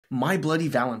My Bloody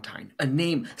Valentine, a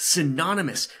name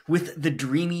synonymous with the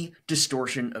dreamy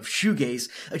distortion of shoegaze,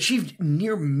 achieved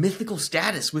near mythical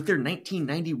status with their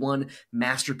 1991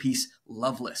 masterpiece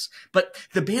Loveless. But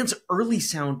the band's early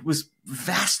sound was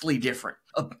vastly different,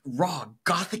 a raw,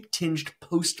 gothic-tinged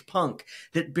post-punk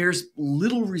that bears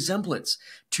little resemblance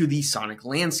to the sonic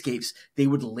landscapes they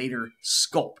would later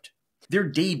sculpt. Their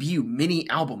debut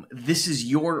mini-album, This Is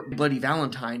Your Bloody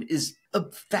Valentine, is a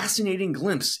fascinating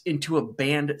glimpse into a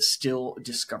band still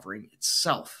discovering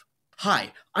itself.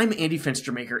 Hi, I'm Andy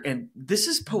Fenstermaker, and this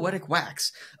is Poetic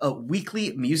Wax, a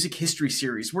weekly music history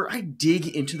series where I dig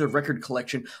into the record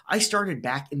collection I started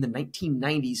back in the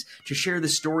 1990s to share the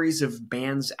stories of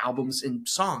bands, albums, and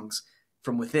songs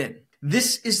from within.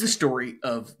 This is the story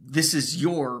of This Is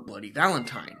Your Bloody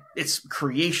Valentine, its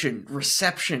creation,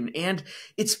 reception, and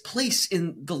its place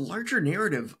in the larger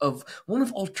narrative of one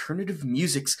of alternative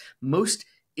music's most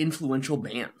influential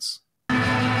bands.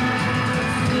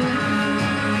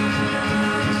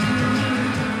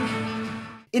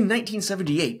 In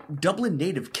 1978, Dublin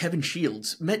native Kevin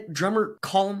Shields met drummer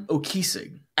Colm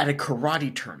O'Keeffe at a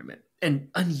karate tournament, an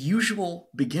unusual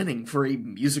beginning for a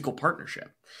musical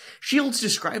partnership. Shields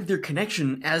described their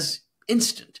connection as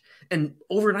instant, an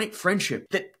overnight friendship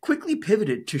that quickly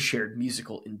pivoted to shared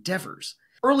musical endeavors.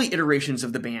 Early iterations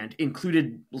of the band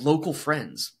included local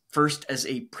friends, first as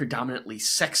a predominantly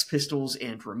Sex Pistols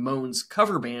and Ramones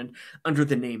cover band under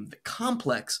the name The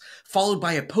Complex, followed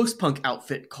by a post-punk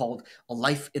outfit called A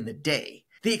Life in the Day.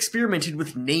 They experimented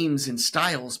with names and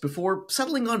styles before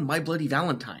settling on My Bloody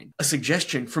Valentine, a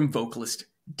suggestion from vocalist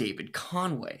David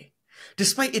Conway.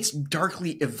 Despite its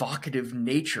darkly evocative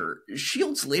nature,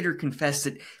 Shields later confessed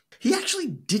that he actually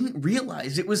didn't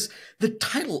realize it was the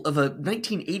title of a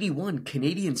 1981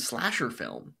 Canadian slasher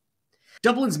film.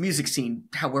 Dublin's music scene,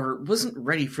 however, wasn't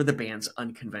ready for the band's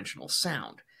unconventional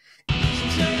sound.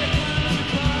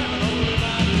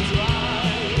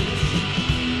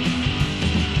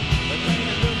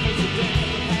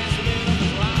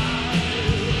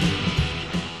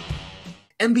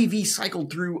 MBV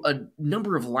cycled through a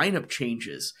number of lineup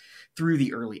changes through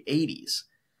the early 80s,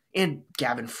 and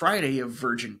Gavin Friday of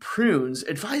Virgin Prunes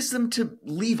advised them to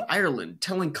leave Ireland,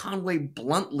 telling Conway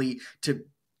bluntly to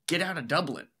get out of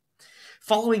Dublin.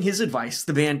 Following his advice,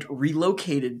 the band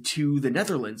relocated to the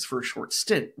Netherlands for a short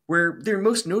stint, where their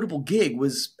most notable gig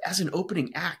was as an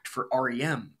opening act for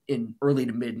REM in early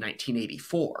to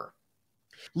mid-1984.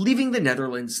 Leaving the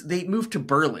Netherlands, they moved to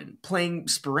Berlin, playing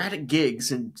sporadic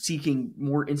gigs and seeking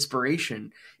more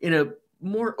inspiration in a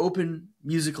more open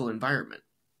musical environment.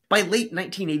 By late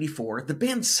 1984, the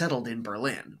band settled in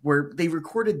Berlin, where they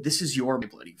recorded This Is Your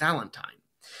Bloody Valentine.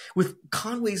 With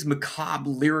Conway's macabre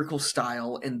lyrical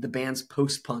style and the band's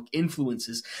post-punk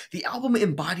influences, the album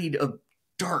embodied a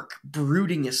dark,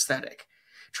 brooding aesthetic.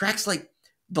 Tracks like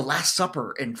The Last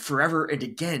Supper and Forever and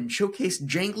Again showcased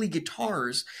jangly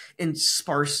guitars and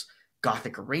sparse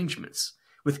Gothic arrangements,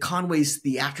 with Conway's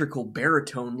theatrical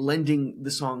baritone lending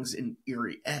the songs an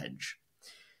eerie edge.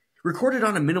 Recorded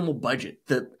on a minimal budget,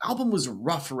 the album was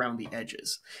rough around the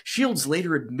edges. Shields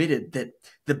later admitted that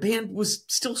the band was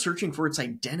still searching for its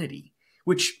identity,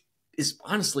 which is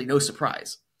honestly no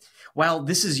surprise. While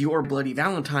This Is Your Bloody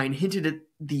Valentine hinted at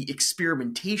the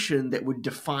experimentation that would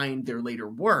define their later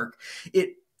work,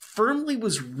 it firmly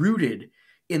was rooted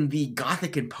in the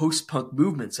Gothic and post-punk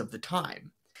movements of the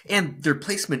time. And their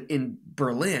placement in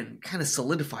Berlin kind of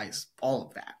solidifies all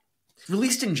of that.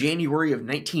 Released in January of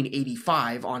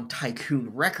 1985 on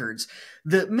Tycoon Records,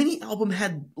 the mini-album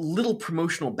had little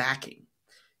promotional backing.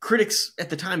 Critics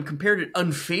at the time compared it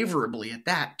unfavorably at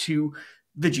that to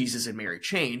the Jesus and Mary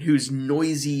Chain, whose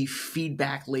noisy,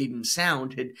 feedback-laden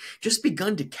sound had just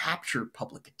begun to capture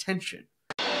public attention.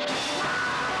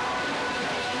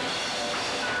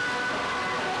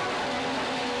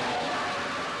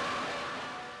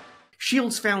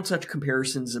 Shields found such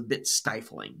comparisons a bit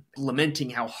stifling, lamenting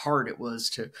how hard it was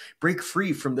to break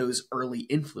free from those early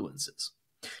influences.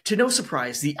 To no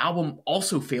surprise, the album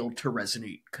also failed to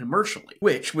resonate commercially,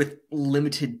 which, with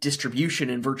limited distribution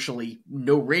and virtually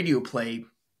no radio play,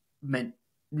 meant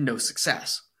no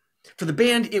success. For the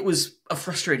band, it was a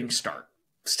frustrating start.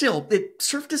 Still, it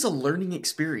served as a learning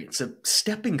experience, a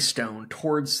stepping stone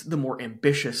towards the more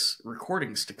ambitious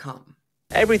recordings to come.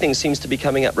 Everything seems to be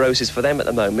coming up roses for them at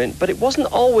the moment, but it wasn't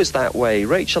always that way.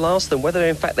 Rachel asked them whether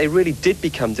in fact they really did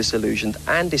become disillusioned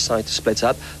and decide to split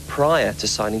up prior to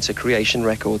signing to Creation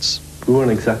Records. We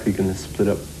weren't exactly going to split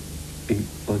up,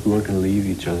 like we weren't going to leave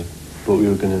each other, but we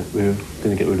were going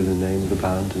to get rid of the name of the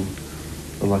band and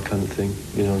all that kind of thing,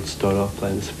 you know, and start off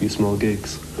playing just a few small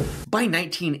gigs. By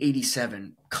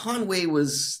 1987, Conway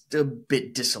was a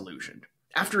bit disillusioned.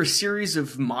 After a series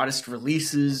of modest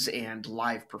releases and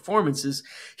live performances,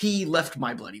 he left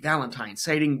My Bloody Valentine,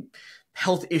 citing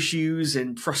health issues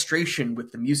and frustration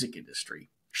with the music industry.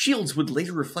 Shields would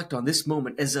later reflect on this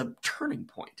moment as a turning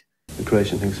point. The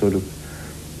creation thing sort of,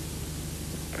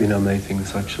 made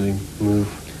things actually move.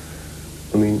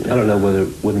 I mean, I don't know whether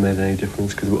it would have made any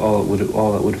difference, because all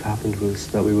that would have happened was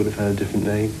that we would have had a different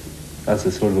name. As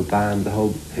a sort of a band, the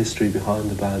whole history behind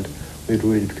the band, we'd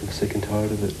really become sick and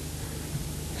tired of it.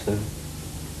 So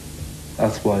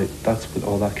that's what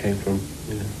all that came from,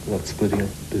 that splitting up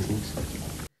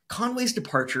business. Conway's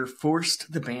departure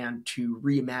forced the band to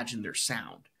reimagine their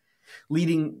sound,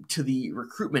 leading to the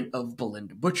recruitment of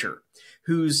Belinda Butcher,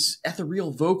 whose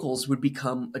ethereal vocals would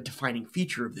become a defining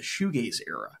feature of the shoegaze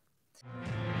era.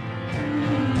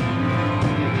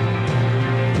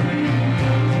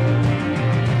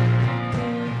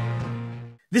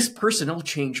 This personnel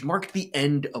change marked the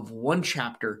end of one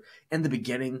chapter and the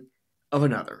beginning of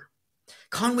another.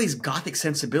 Conway's gothic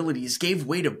sensibilities gave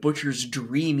way to Butcher's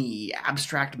dreamy,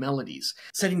 abstract melodies,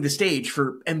 setting the stage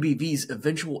for MBV's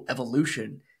eventual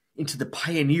evolution into the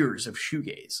pioneers of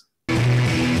shoegaze.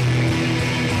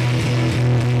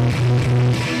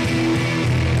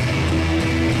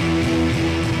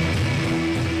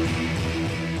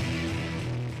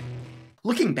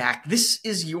 Looking back, This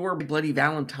Is Your Bloody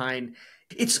Valentine.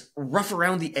 Its rough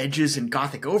around the edges and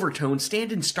gothic overtones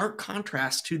stand in stark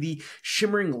contrast to the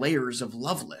shimmering layers of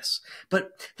Loveless,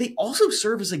 but they also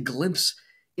serve as a glimpse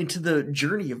into the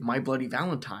journey of My Bloody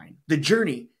Valentine, the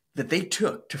journey that they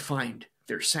took to find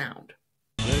their sound.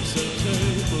 There's a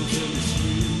tables in the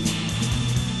street.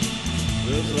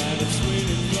 There's rabbits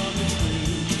swinging from the tree.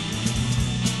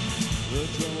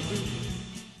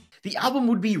 The album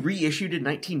would be reissued in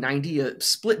 1990, a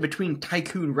split between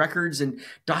Tycoon Records and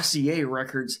Dossier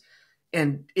Records,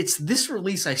 and it's this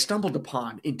release I stumbled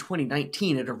upon in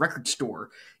 2019 at a record store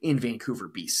in Vancouver,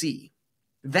 BC.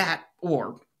 That,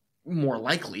 or more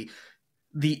likely,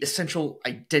 the essential,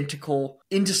 identical,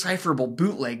 indecipherable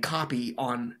bootleg copy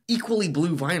on equally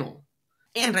blue vinyl.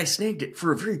 And I snagged it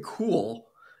for a very cool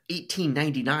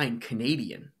 $18.99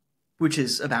 Canadian, which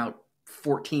is about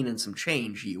 $14 and some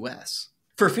change US.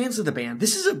 For fans of the band,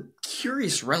 this is a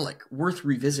curious relic worth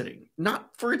revisiting.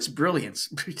 Not for its brilliance,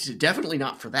 definitely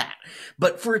not for that,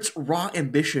 but for its raw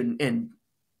ambition and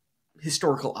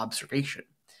historical observation.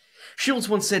 Shields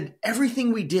once said,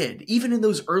 "Everything we did, even in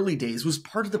those early days, was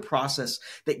part of the process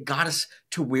that got us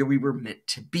to where we were meant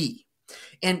to be."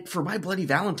 And for My Bloody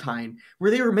Valentine, where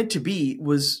they were meant to be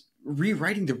was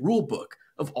rewriting the rule book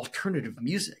of alternative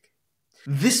music.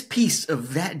 This piece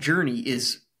of that journey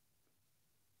is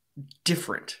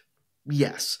different,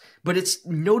 yes, but it's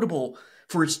notable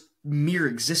for its mere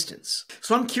existence.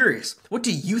 So I'm curious, what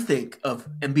do you think of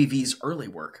MBV's early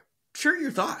work? Share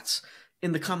your thoughts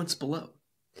in the comments below.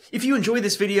 If you enjoyed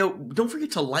this video, don't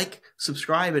forget to like,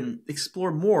 subscribe, and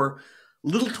explore more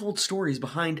little-told stories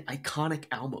behind iconic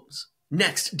albums.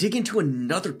 Next, dig into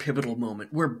another pivotal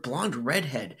moment where Blonde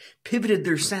Redhead pivoted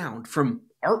their sound from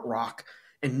art rock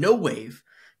and no wave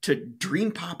to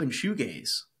dream pop and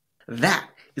shoegaze. That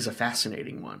is a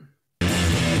fascinating one.